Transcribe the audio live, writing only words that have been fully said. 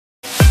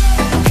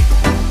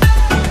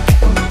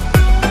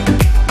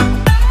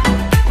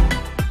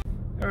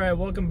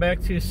welcome back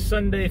to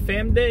Sunday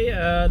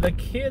Famday. The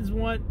kids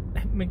want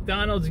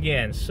McDonald's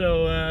again,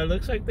 so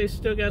looks like they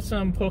still got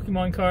some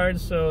Pokemon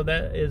cards, so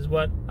that is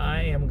what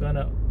I am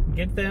gonna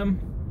get them.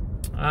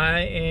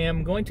 I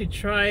am going to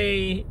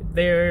try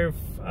their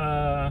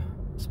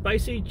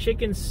spicy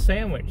chicken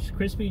sandwich,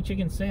 crispy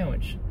chicken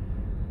sandwich.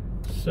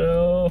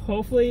 So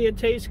hopefully it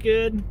tastes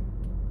good.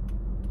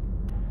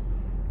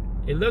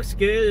 It looks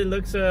good. It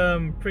looks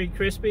pretty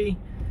crispy.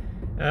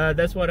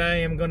 That's what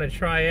I am going to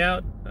try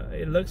out.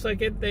 It looks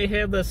like they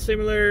have the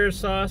similar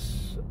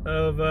sauce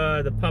of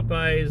the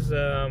Popeyes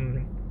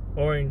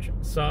orange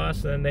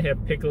sauce, and they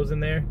have pickles in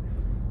there.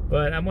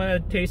 But I'm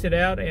going to taste it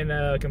out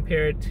and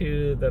compare it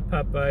to the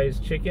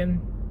Popeyes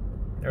chicken.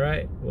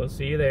 Alright, we'll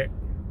see you there.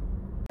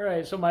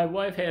 Alright, so my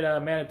wife had a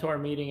mandatory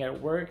meeting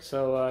at work,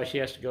 so she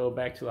has to go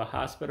back to the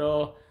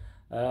hospital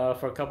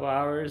for a couple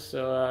hours.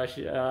 So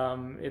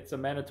it's a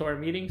mandatory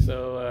meeting,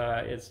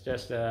 so it's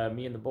just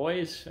me and the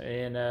boys,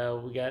 and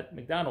we got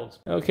McDonald's.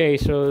 Okay,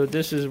 so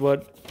this is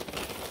what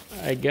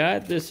I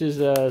got. This is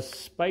a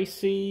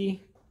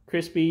spicy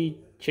crispy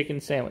chicken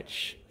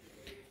sandwich.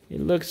 It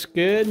looks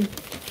good,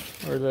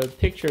 or the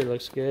picture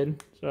looks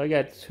good. So I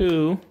got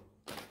two.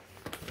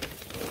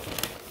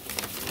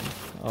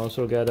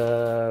 Also got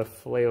a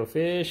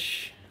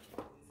Filet-O-Fish.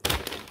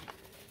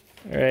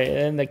 Alright,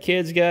 and the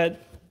kids got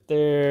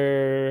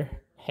their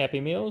Happy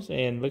Meals,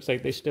 and looks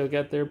like they still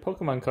got their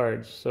Pokemon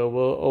cards, so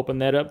we'll open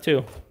that up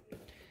too.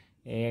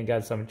 And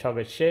got some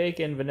chocolate shake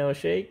and vanilla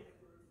shake.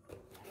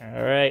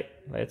 Alright,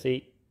 let's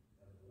eat.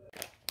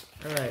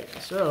 Alright,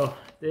 so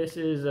this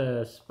is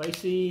a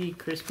spicy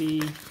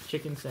crispy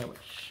chicken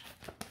sandwich.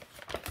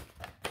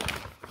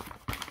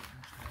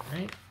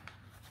 Alright.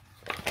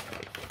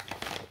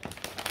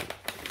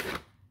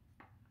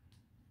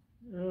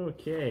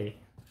 Okay,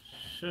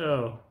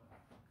 so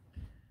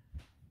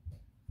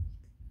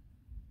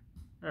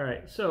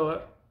alright,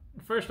 so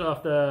first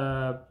off,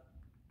 the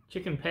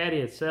chicken patty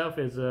itself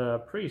is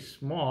pretty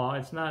small.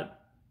 It's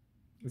not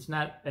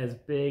as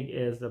big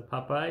as the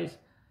Popeyes,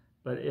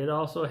 but it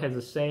also has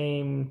the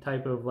same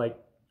type of like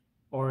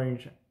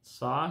orange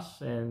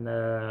sauce, and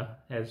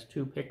has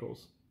two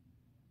pickles.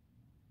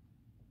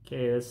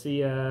 Okay, let's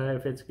see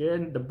if it's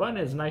good. The bun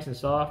is nice and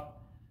soft.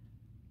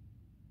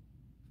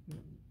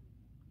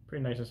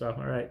 Pretty nice and soft.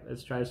 Alright,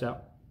 let's try this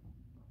out.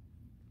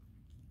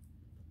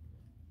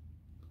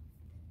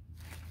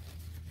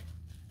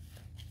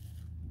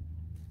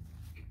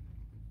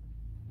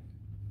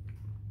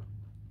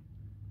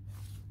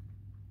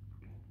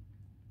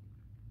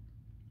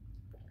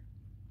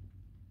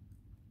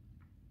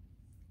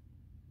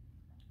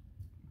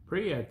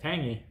 Pretty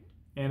tangy,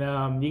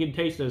 and you can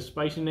taste the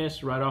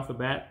spiciness right off the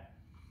bat.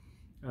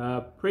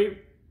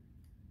 Pretty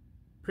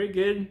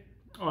good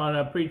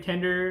on pretty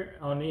tender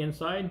on the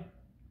inside,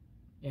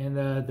 and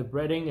the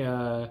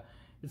breading,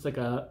 it's like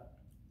a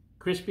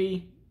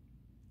crispy.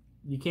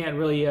 You can't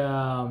really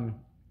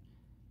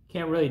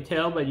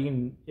tell, but you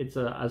can. It's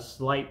a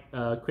slight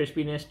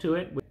crispiness to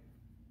it.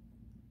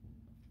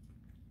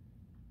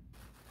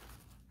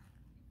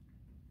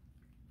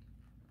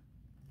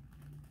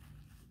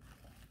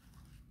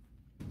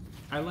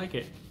 I like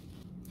it.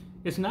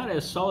 It's not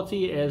as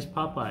salty as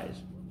Popeyes.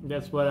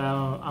 That's what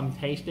I'm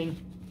tasting.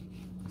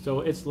 So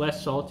it's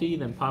less salty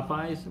than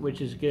Popeyes,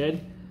 which is good.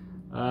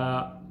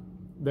 The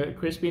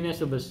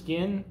crispiness of the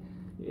skin,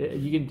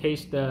 you can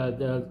taste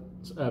the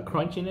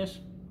crunchiness,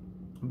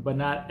 but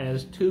not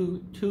as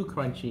too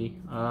crunchy.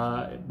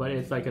 But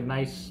it's like a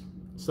nice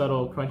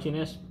subtle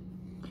crunchiness.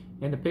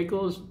 And the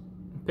pickles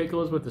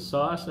with the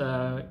sauce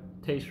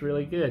taste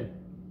really good.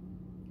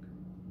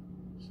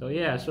 So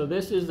yeah, so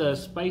this is a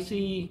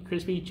spicy,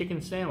 crispy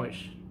chicken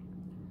sandwich.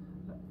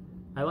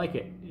 I like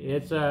it.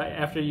 It's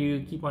after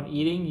you keep on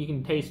eating, you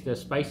can taste the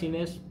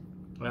spiciness,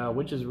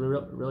 which is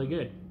really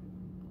good.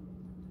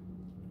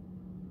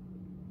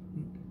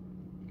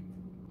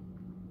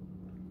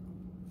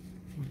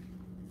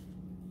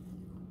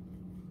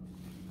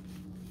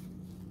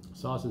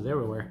 Sauce is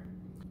everywhere.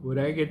 Would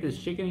I get this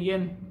chicken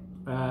again?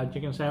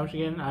 Chicken sandwich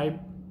again?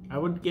 I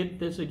would get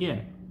this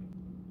again.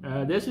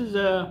 This is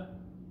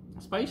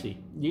spicy.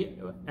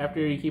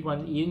 After you keep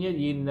on eating it,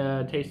 you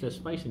can taste the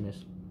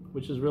spiciness,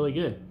 which is really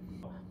good.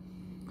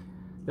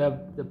 The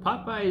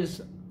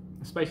Popeyes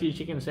spicy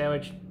chicken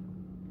sandwich,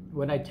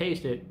 when I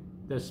taste it,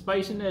 the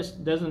spiciness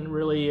doesn't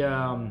really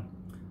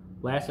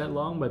last that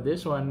long, but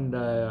this one,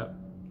 the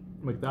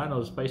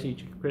McDonald's spicy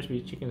crispy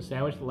chicken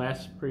sandwich,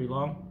 lasts pretty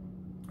long.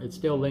 It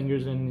still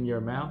lingers in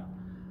your mouth,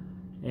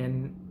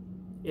 and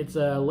it's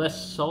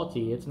less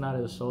salty. It's not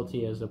as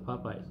salty as the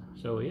Popeyes.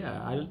 So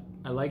yeah,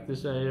 I like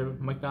this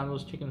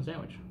McDonald's chicken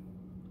sandwich.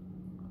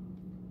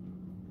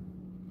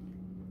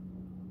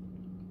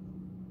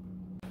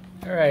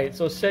 Alright,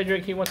 so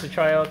Cedric, he wants to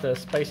try out the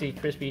spicy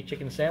crispy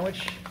chicken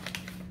sandwich.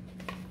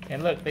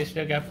 And look, they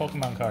still got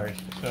Pokemon cards.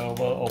 So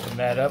we'll open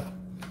that up.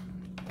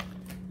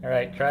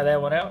 Alright, try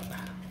that one out.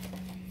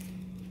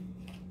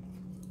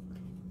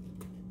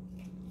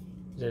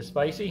 Is it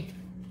spicy?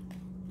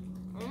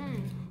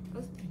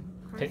 It's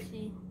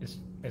crunchy.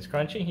 It's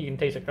crunchy? You can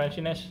taste the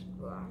crunchiness?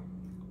 Wow.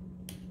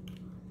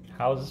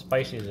 How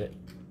spicy is it?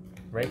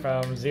 Right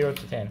from 0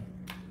 to 10.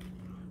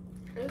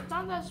 It's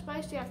not that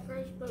spicy at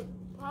first, but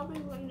probably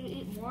when you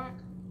eat more,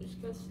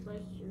 it gets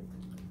spicier.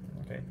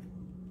 Okay.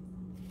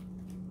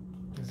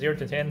 0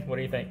 to 10, what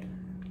do you think?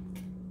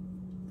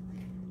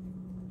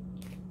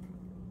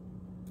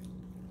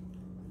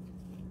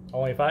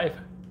 Only 5?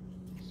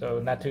 So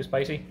not too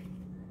spicy,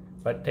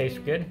 but tastes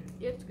good?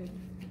 It's good.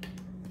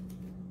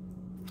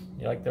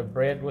 You like the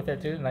bread with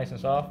it too? Nice and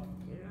soft?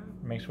 Yeah.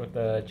 Mixed with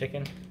the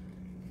chicken?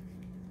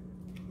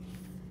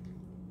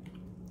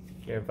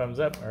 Give a thumbs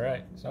up.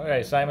 Alright. So,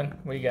 alright, Simon,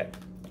 what do you got?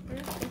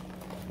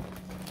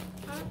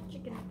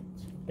 Chicken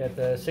nuggets. Got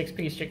the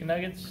 6-piece chicken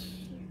nuggets?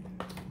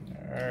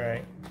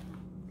 Alright.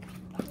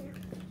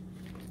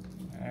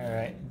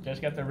 Alright.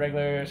 Just got the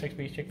regular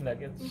 6-piece chicken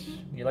nuggets.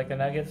 You like the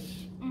nuggets?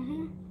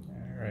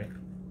 Alright.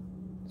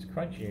 It's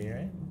crunchy,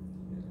 right?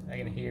 I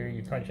can hear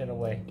you crunching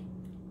away.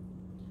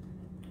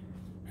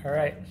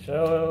 Alright,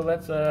 so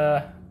let's,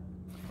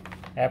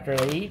 after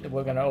they eat,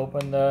 we're gonna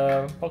open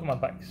the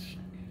Pokemon packs.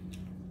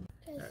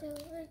 Okay, so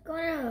we're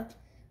gonna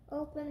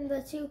open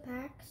the 2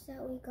 packs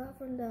that we got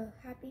from the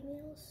Happy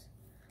Meals.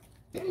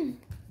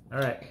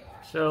 Alright,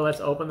 so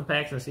let's open the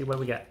packs and see what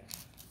we got.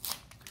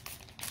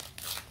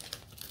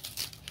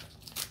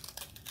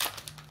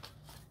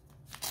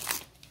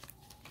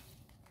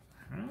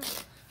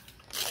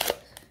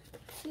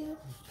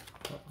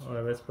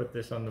 Oh, let's put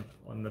this on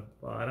the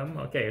bottom.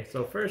 Okay,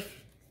 so first,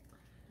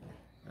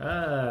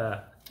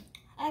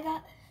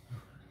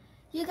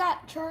 You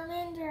got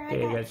Charmander, I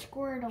got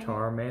Squirtle.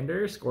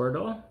 Charmander,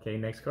 Squirtle. Okay,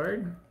 next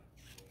card.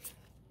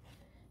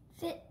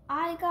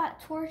 I got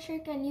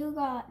Torchic and you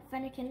got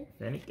Fennekin.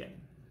 Fennekin.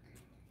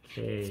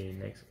 Okay,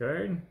 next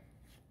card.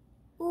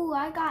 Ooh,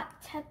 I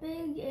got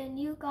Tepig and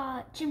you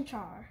got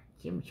Chimchar.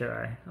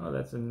 Chimchar. Oh,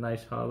 that's a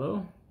nice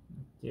hollow.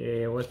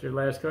 Okay, what's your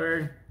last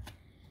card?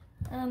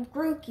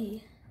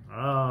 Grookey.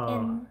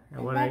 Oh,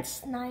 and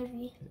that's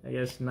Snivy. I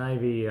guess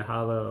Snivy, a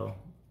hollow.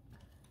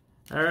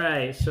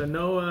 Alright, so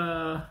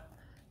no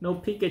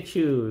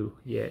Pikachu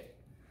yet.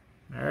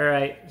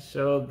 Alright,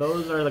 so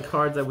those are the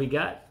cards that we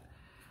got.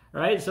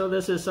 Alright, so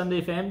this is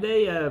Sunday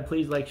Famday.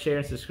 Please like, share,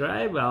 and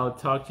subscribe. We'll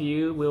talk to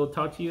you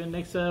in the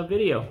next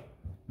video.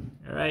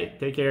 Alright,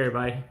 take care,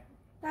 everybody.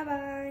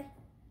 Bye-bye.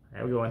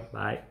 Have a good one.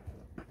 Bye.